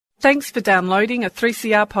Thanks for downloading a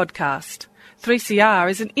 3CR podcast.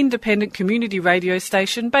 3CR is an independent community radio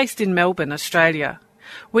station based in Melbourne, Australia.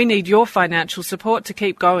 We need your financial support to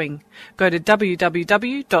keep going. Go to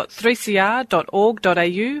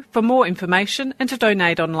www.3cr.org.au for more information and to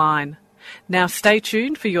donate online. Now stay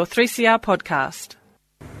tuned for your 3CR podcast.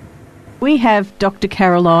 We have Dr.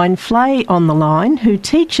 Caroline Fleay on the line, who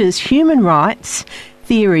teaches human rights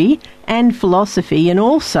theory and philosophy and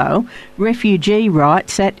also refugee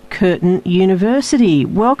rights at Curtin University.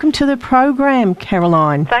 Welcome to the program,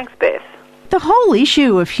 Caroline. Thanks, Beth. The whole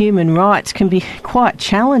issue of human rights can be quite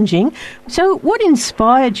challenging. So what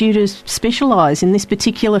inspired you to specialise in this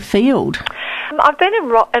particular field? I've been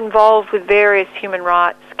involved with various human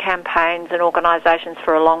rights campaigns and organisations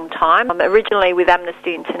for a long time. Originally with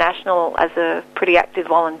Amnesty International as a pretty active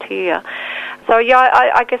volunteer. So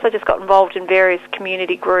I guess I just got involved in various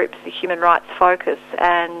community groups, the human rights focus,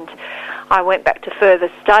 and I went back to further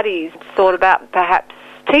studies, thought about perhaps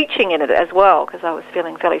teaching in it as well, because I was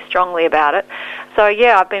feeling fairly strongly about it. So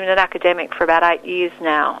I've been an academic for about 8 years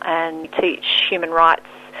now and teach human rights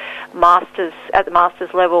masters at the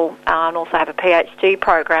master's level, and also have a PhD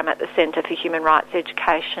program at the Centre for Human Rights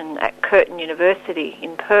Education at Curtin University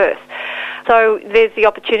in Perth. So there's the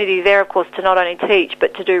opportunity there, of course, to not only teach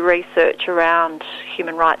but to do research around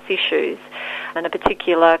human rights issues. And a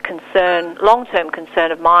particular concern, long-term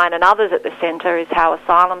concern of mine and others at the centre is how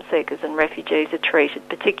asylum seekers and refugees are treated,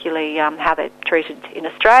 particularly how they're treated in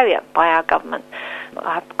Australia by our government.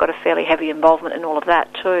 I've got a fairly heavy involvement in all of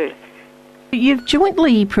that too. You've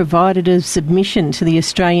jointly provided a submission to the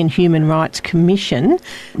Australian Human Rights Commission,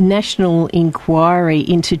 National Inquiry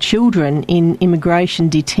into Children in Immigration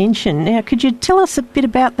Detention. Now, could you tell us a bit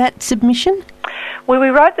about that submission? Well, we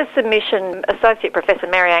wrote the submission. Associate Professor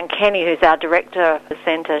Marianne Kenny, who's our director of the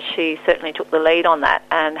centre, she certainly took the lead on that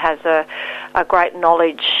and has a great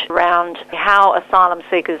knowledge around how asylum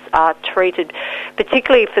seekers are treated.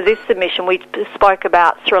 Particularly for this submission, we spoke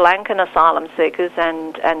about Sri Lankan asylum seekers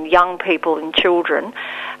and young people and children,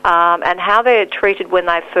 and how they're treated when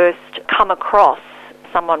they first come across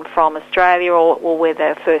someone from Australia or where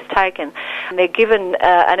they're first taken. And they're given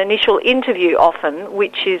an initial interview often,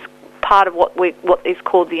 which is part of what is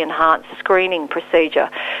called the enhanced screening procedure,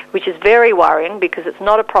 which is very worrying because it's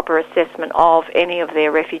not a proper assessment of any of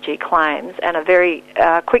their refugee claims, and a very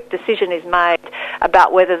quick decision is made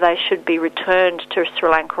about whether they should be returned to Sri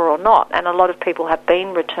Lanka or not. And a lot of people have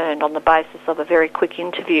been returned on the basis of a very quick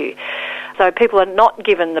interview. So people are not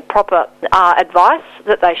given the proper advice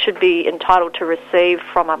that they should be entitled to receive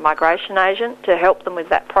from a migration agent to help them with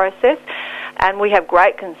that process. And we have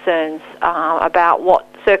great concerns about what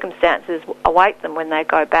circumstances await them when they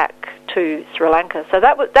go back to Sri Lanka. So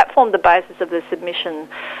that formed the basis of the submission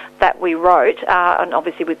that we wrote, and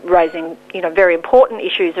obviously with raising very important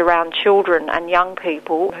issues around children and young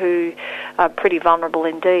people who are pretty vulnerable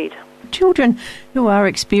indeed. Children who are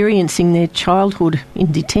experiencing their childhood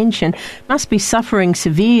in detention must be suffering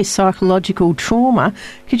severe psychological trauma.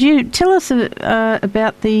 Could you tell us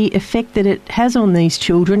about the effect that it has on these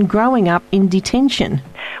children growing up in detention?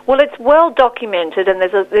 Well, it's well documented, and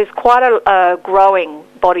there's quite a growing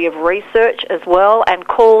body of research as well, and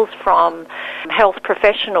calls from health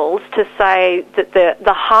professionals to say that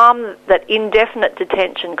the harm that indefinite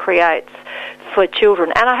detention creates for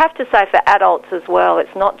children, and I have to say for adults as well.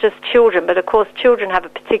 It's not just children, but of course children have a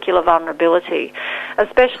particular vulnerability,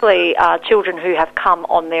 especially children who have come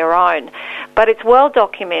on their own. But it's well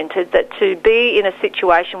documented that to be in a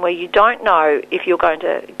situation where you don't know if you're going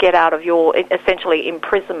to get out of your essentially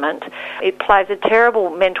imprisonment, it plays a terrible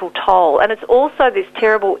mental toll. And it's also this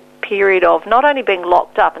terrible period of not only being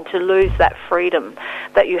locked up and to lose that freedom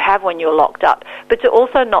that you have when you're locked up, but to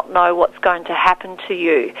also not know what's going to happen to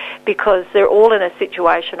you, because they're all in a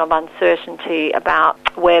situation of uncertainty about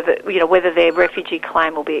whether their refugee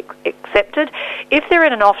claim will be accepted. If they're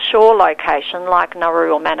in an offshore location like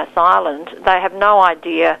Nauru or Manus Island, they have no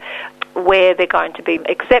idea where they're going to be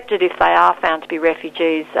accepted if they are found to be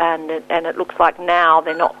refugees, and it looks like now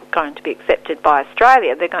they're not going to be accepted by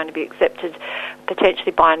Australia. They're going to be accepted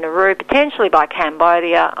potentially by Nauru, potentially by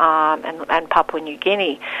Cambodia and Papua New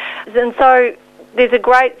Guinea. And so there's a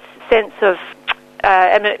great sense of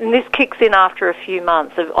and this kicks in after a few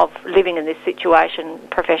months of living in this situation.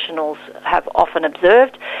 Professionals have often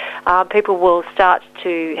observed people will start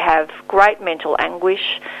to have great mental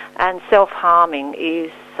anguish, and self-harming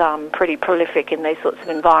is pretty prolific in these sorts of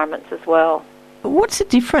environments as well. What's the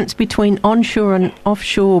difference between onshore and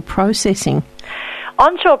offshore processing?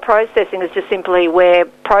 Onshore processing is just simply where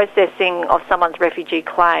processing of someone's refugee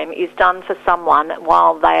claim is done for someone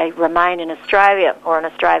while they remain in Australia or an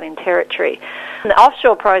Australian territory. And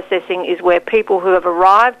offshore processing is where people who have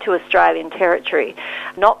arrived to Australian territory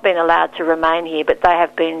not been allowed to remain here, but they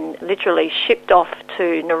have been literally shipped off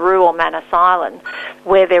to Nauru or Manus Island,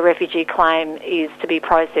 where their refugee claim is to be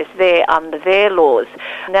processed there under their laws.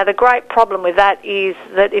 Now, the great problem with that is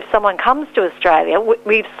that if someone comes to Australia,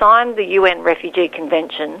 we've signed the UN Refugee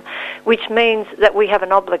Convention, which means that we have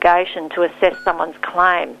an obligation to assess someone's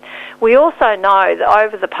claim. We also know that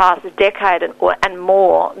over the past decade and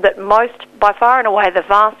more, that by far and away, the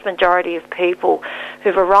vast majority of people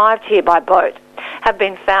who've arrived here by boat have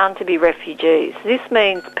been found to be refugees. This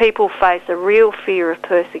means people face a real fear of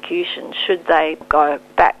persecution should they go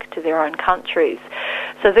back to their own countries.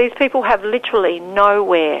 So these people have literally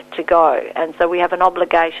nowhere to go, and so we have an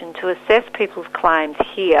obligation to assess people's claims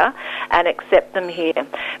here and accept them here.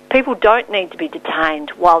 People don't need to be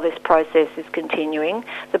detained while this process is continuing.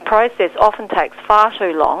 The process often takes far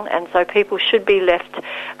too long, and so people should be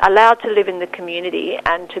allowed to live in the community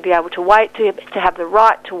and to be able to wait to have the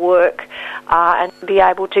right to work and be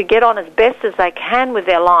able to get on as best as they can with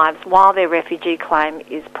their lives while their refugee claim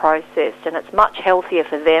is processed. And it's much healthier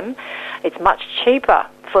for them. It's much cheaper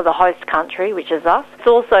for the host country, which is us. It's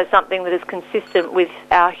also something that is consistent with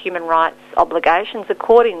our human rights obligations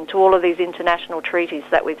according to all of these international treaties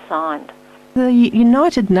that we've signed. The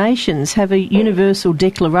United Nations have a Universal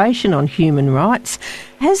Declaration on Human Rights.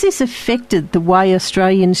 Has this affected the way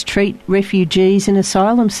Australians treat refugees and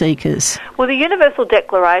asylum seekers? Well, the Universal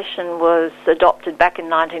Declaration was adopted back in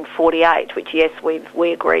 1948, which, yes,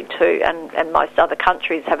 we agreed to, and most other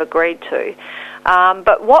countries have agreed to.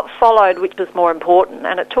 But what followed, which was more important,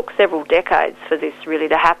 and it took several decades for this really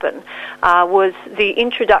to happen, was the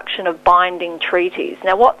introduction of binding treaties.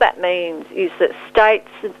 Now, what that means is that states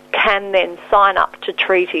can then sign up to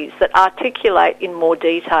treaties that articulate in more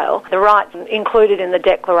detail the rights included in the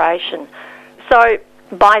declaration. So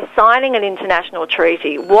by signing an international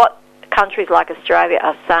treaty, what countries like Australia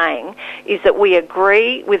are saying is that we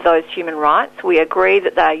agree with those human rights, we agree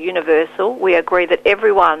that they are universal, we agree that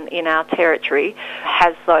everyone in our territory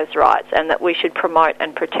has those rights and that we should promote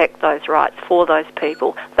and protect those rights for those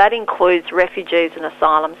people. That includes refugees and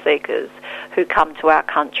asylum seekers who come to our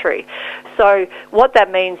country. So what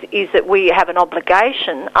that means is that we have an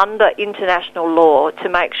obligation under international law to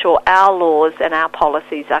make sure our laws and our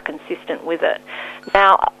policies are consistent with it.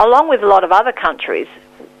 Now, along with a lot of other countries,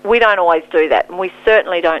 we don't always do that, and we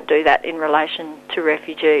certainly don't do that in relation to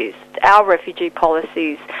refugees. Our refugee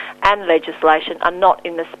policies and legislation are not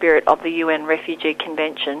in the spirit of the UN Refugee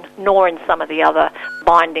Convention, nor in some of the other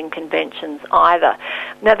binding conventions either.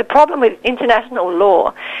 Now, the problem with international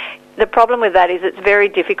law, the problem with that is it's very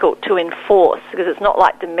difficult to enforce because it's not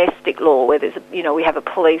like domestic law where there's, we have a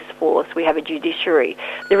police force, we have a judiciary.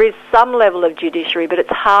 There is some level of judiciary, but it's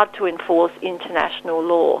hard to enforce international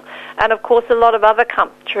law. And of course, a lot of other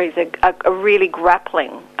countries are really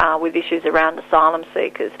grappling with issues around asylum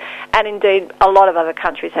seekers. And indeed, a lot of other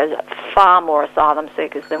countries have far more asylum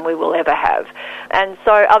seekers than we will ever have. And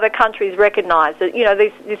so other countries recognise that,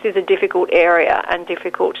 this is a difficult area and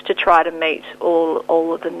difficult to try to meet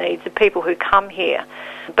all of the needs of people who come here.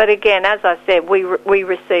 But again, as I said, we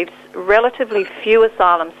receive relatively few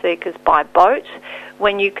asylum seekers by boat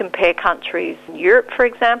when you compare countries in Europe, for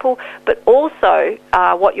example, but also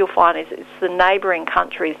what you'll find is it's the neighbouring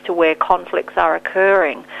countries to where conflicts are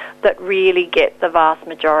occurring that really get the vast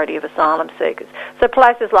majority of asylum seekers. So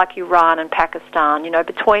places like Iran and Pakistan,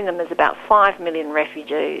 between them there's about 5 million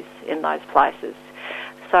refugees in those places.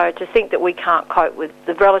 So to think that we can't cope with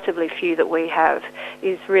the relatively few that we have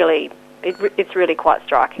is really, it's really quite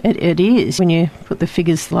striking. It is when you put the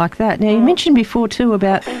figures like that. Now, you mentioned before too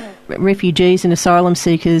about refugees and asylum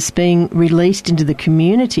seekers being released into the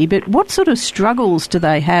community, but what sort of struggles do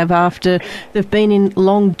they have after they've been in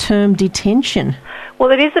long-term detention? Well,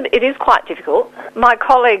 it is quite difficult. My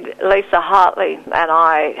colleague Lisa Hartley and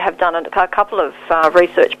I have done a couple of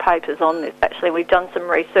research papers on this. Actually, we've done some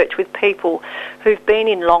research with people who've been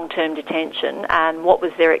in long-term detention and what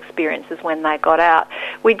was their experiences when they got out.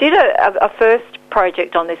 We did a first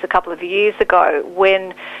project on this a couple of years ago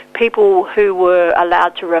when people who were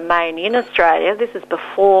allowed to remain in Australia, this is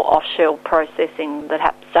before offshore processing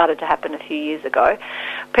that started to happen a few years ago,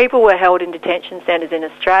 people were held in detention centres in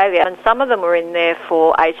Australia, and some of them were in there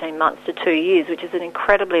for 18 months to 2 years, which is an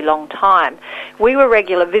incredibly long time. We were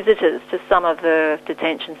regular visitors to some of the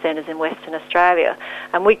detention centres in Western Australia,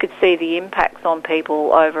 and we could see the impacts on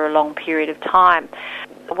people over a long period of time.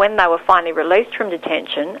 when they were finally released from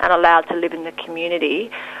detention and allowed to live in the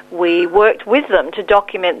community, we worked with them to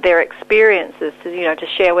document their experiences, to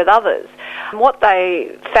share with others. And what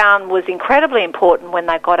they found was incredibly important when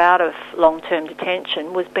they got out of long-term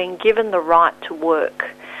detention was being given the right to work.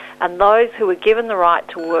 And those who were given the right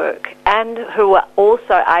to work and who were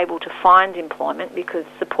also able to find employment, because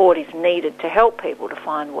support is needed to help people to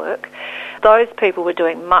find work, those people were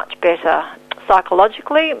doing much better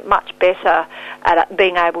psychologically, much better at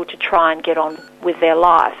being able to try and get on with their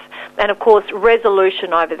life. And of course,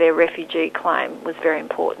 resolution over their refugee claim was very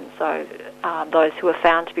important. So those who were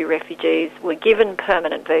found to be refugees were given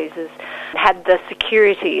permanent visas, had the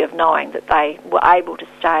security of knowing that they were able to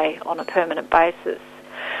stay on a permanent basis.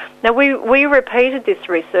 Now, we repeated this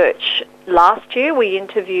research last year. We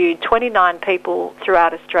interviewed 29 people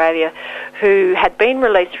throughout Australia who had been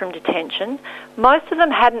released from detention. Most of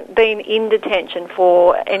them hadn't been in detention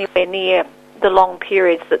for anywhere near the long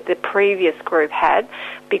periods that the previous group had,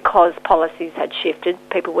 because policies had shifted.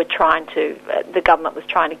 The government was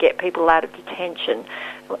trying to get people out of detention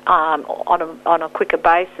on a quicker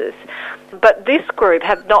basis. But this group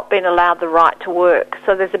have not been allowed the right to work.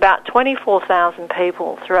 So there's about 24,000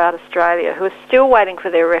 people throughout Australia who are still waiting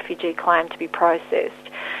for their refugee claim to be processed,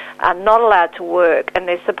 are not allowed to work, and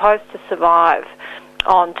they're supposed to survive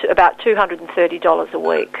on about $230 a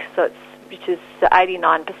week, which is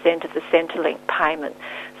 89% of the Centrelink payment.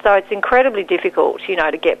 So it's incredibly difficult,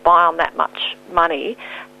 to get by on that much money.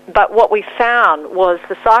 But what we found was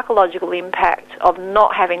the psychological impact of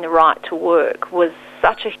not having the right to work was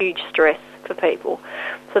such a huge stress for people.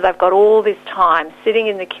 So they've got all this time sitting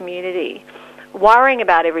in the community, worrying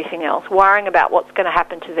about everything else, worrying about what's going to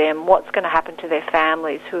happen to them, what's going to happen to their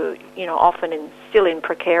families who are, often still in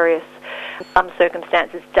precarious, in some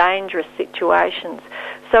circumstances, dangerous situations.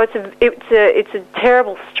 So it's a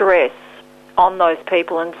terrible stress on those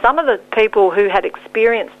people. And some of the people who had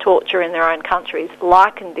experienced torture in their own countries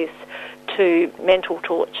likened this to mental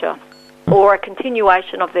torture or a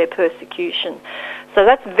continuation of their persecution. So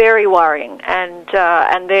that's very worrying, and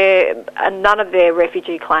none of their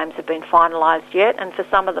refugee claims have been finalised yet, and for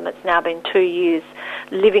some of them it's now been 2 years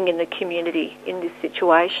living in the community in this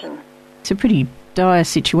situation. It's a pretty dire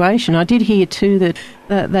situation. I did hear too that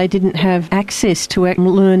they didn't have access to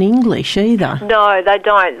learn English either. No, they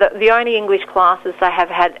don't. The only English classes they have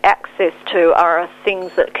had access to are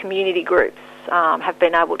things that community groups have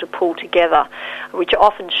been able to pull together, which are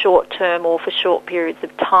often short-term or for short periods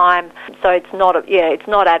of time. So it's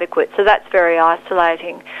not adequate. So that's very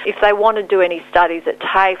isolating. If they want to do any studies at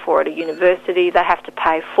TAFE or at a university, they have to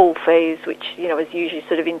pay full fees, which is usually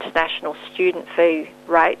sort of international student fee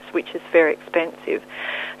rates, which is very expensive.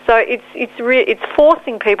 So it's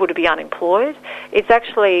forcing people to be unemployed. It's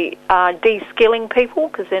actually de-skilling people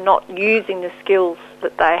because they're not using the skills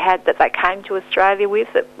that they had, that they came to Australia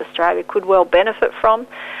with, that Australia could well benefit from,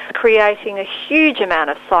 creating a huge amount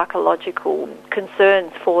of psychological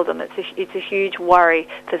concerns for them. It's a huge worry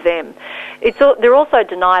for them. They're also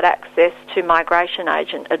denied access to migration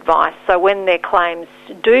agent advice. So when their claims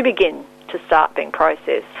do begin to start being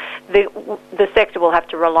processed, the sector will have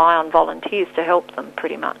to rely on volunteers to help them,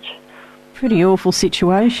 pretty much. Pretty awful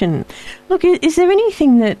situation. Look, is there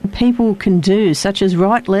anything that people can do, such as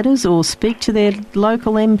write letters or speak to their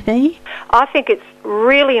local MP? I think it's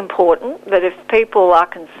really important that if people are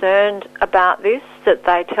concerned about this, that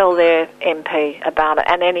they tell their MP about it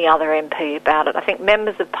and any other MP about it. I think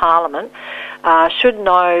members of Parliament should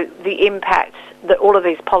know the impact that all of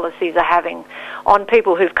these policies are having on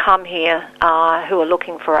people who've come here who are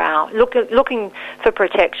looking for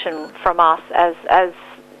protection from us as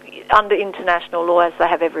under international law, as they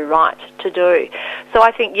have every right to do. So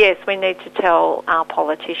I think, yes, we need to tell our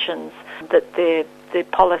politicians that the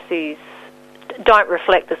policies don't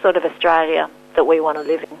reflect the sort of Australia that we want to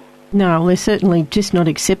live in. No, they're certainly just not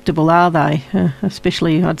acceptable, are they?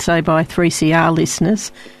 Especially, I'd say, by 3CR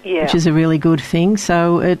listeners, which is a really good thing.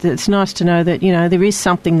 So it's nice to know that, there is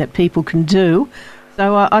something that people can do.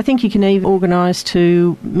 So I think you can even organise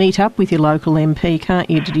to meet up with your local MP, can't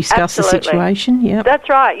you, to discuss the situation? Yeah, that's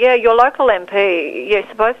right. Yeah, your local MP, you're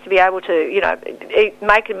supposed to be able to,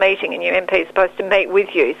 make a meeting, and your MP is supposed to meet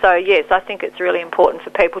with you. So yes, I think it's really important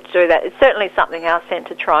for people to do that. It's certainly something our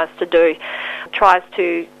centre tries to do,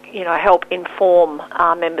 help inform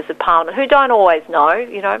members of Parliament who don't always know.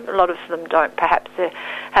 A lot of them don't perhaps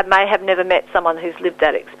may have never met someone who's lived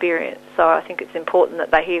that experience. So I think it's important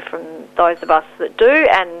that they hear from those of us that do,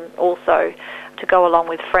 and also to go along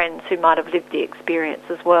with friends who might have lived the experience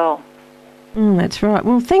as well. That's right.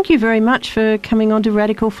 Well, thank you very much for coming on to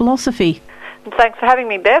Radical Philosophy. And thanks for having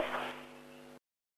me, Beth.